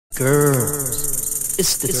Girls,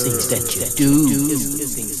 it's the things that you do. It's the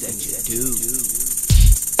things that you do.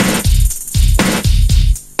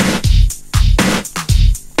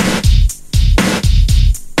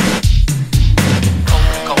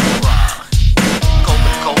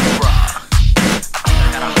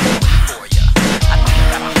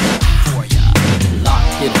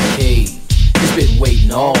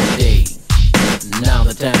 Waiting all day. Now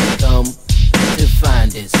the time has come to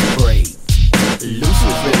find its prey. Lucy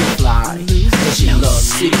was really fly, and she loved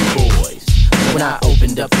city boys. When I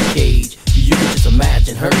opened up the cage, you could just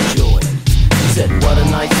imagine her joy. She said, what a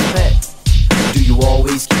nice pet. Do you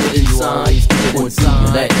always keep it inside, or do you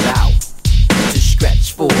let it out to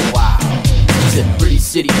stretch for a while? She said, pretty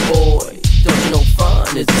city boy, don't you know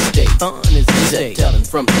fun is a state? She said, tell him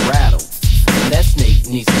from the rattle, that snake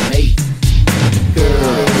needs a mate.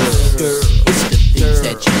 Girls, it's the things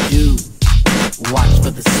that you do. Watch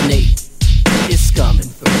for the snake, it's coming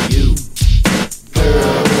for you.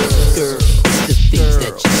 Girls, it's the things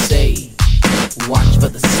that you say. Watch for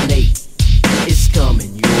the snake, it's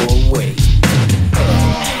coming your way.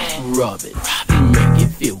 Rub it, make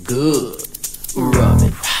it feel good. Rub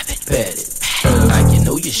it, pet it, like you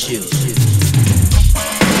know you should.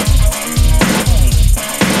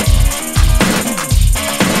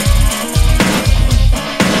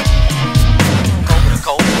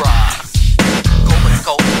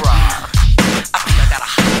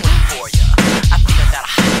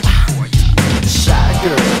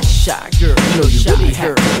 Shy girl, you know you really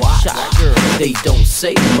have to watch. They don't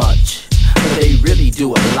say much, but they really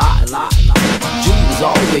do a lot. Julie was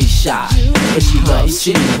always shy, but she loved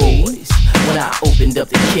city boys. When I opened up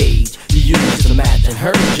the cage, you could just imagine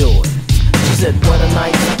her joy. She said, what a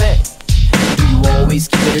nice pet. Do you always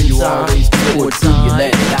keep it inside, or do you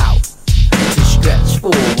let it out to stretch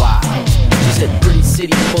for a while? She said, pretty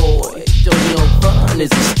city boy, don't you know fun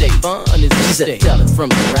is a state? She said, tell it from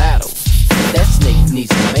the rattle, that snake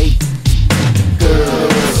needs a mate.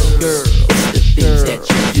 Girls, it's the things that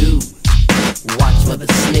you do. Watch for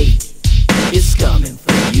the snake, it's coming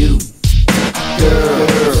for you.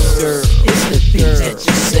 Girls, it's the things that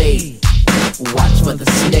you say. Watch for the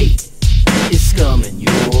snake, it's coming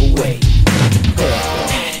your way.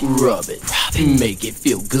 Rub it, make it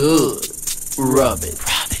feel good. Rub it,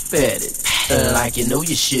 pet it, like you know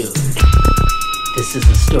you should. This is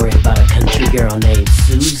a story about a country girl named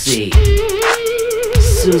Susie.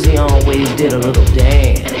 Susie always did a little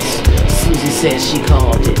dance. Susie said she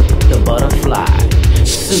called it the butterfly.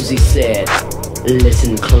 Susie said,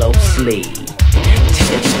 listen closely,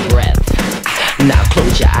 take a deep breath, now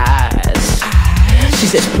close your eyes. She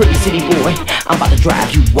said, pretty city boy, I'm about to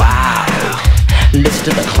drive you wild.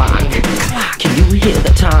 Listen to the clock, can you hear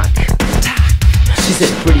the talk? She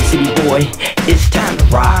said, pretty city boy, it's time to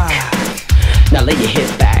rock. Now lay your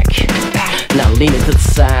head back, now lean it to the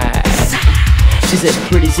side. She said,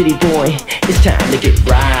 pretty city boy, it's time to get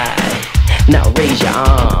right. Now raise your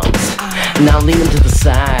arms, now lean them to the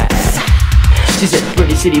side. She said,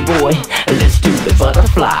 pretty city boy, let's do the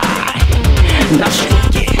butterfly. Now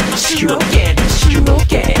stroke it, stroke it,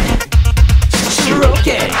 stroke it. Stroke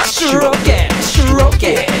it, stroke it, stroke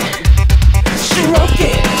it. Stroke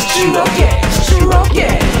it, stroke it, stroke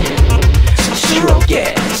it. Stroke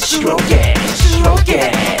it, stroke it, stroke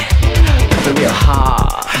it. Pump it real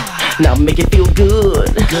hard, now make it feel good.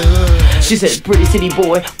 She said, pretty city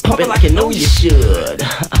boy, pump it like you know you should.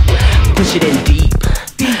 Push it in deep,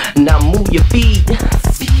 now move your feet.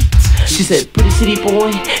 She said, pretty city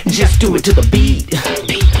boy, just do it to the beat.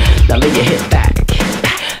 Now lay your head back,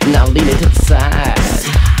 now lean it to the side.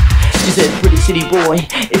 She said, pretty city boy,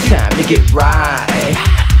 it's time to get right.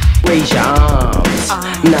 Raise your arms,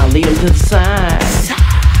 now lean them to the side.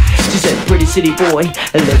 She said, pretty city boy,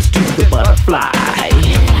 let's do the butterfly.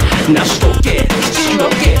 Now stroke it,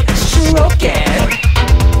 stroke it, stroke it.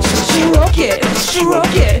 Stroke it,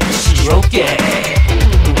 stroke it, stroke it.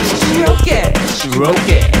 Stroke it, stroke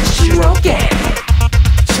it, stroke it.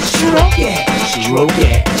 Stroke it, stroke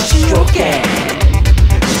it, stroke it.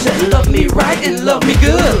 She said, love me right and love me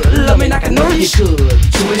good. Love me like I know you could.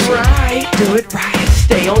 Do it right, do it right.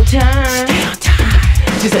 Stay on time, stay on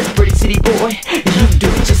time. She said, pretty city boy, you do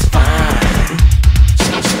it just fine.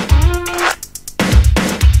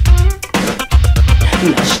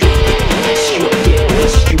 Now stroke it, stroke it,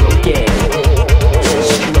 stroke it.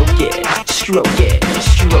 Stroke it,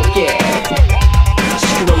 stroke it, stroke it.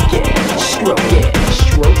 Stroke it, stroke it,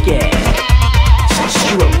 stroke it.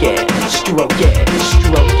 Stroke it, stroke it,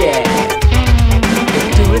 stroke it.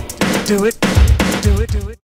 Do it, do it.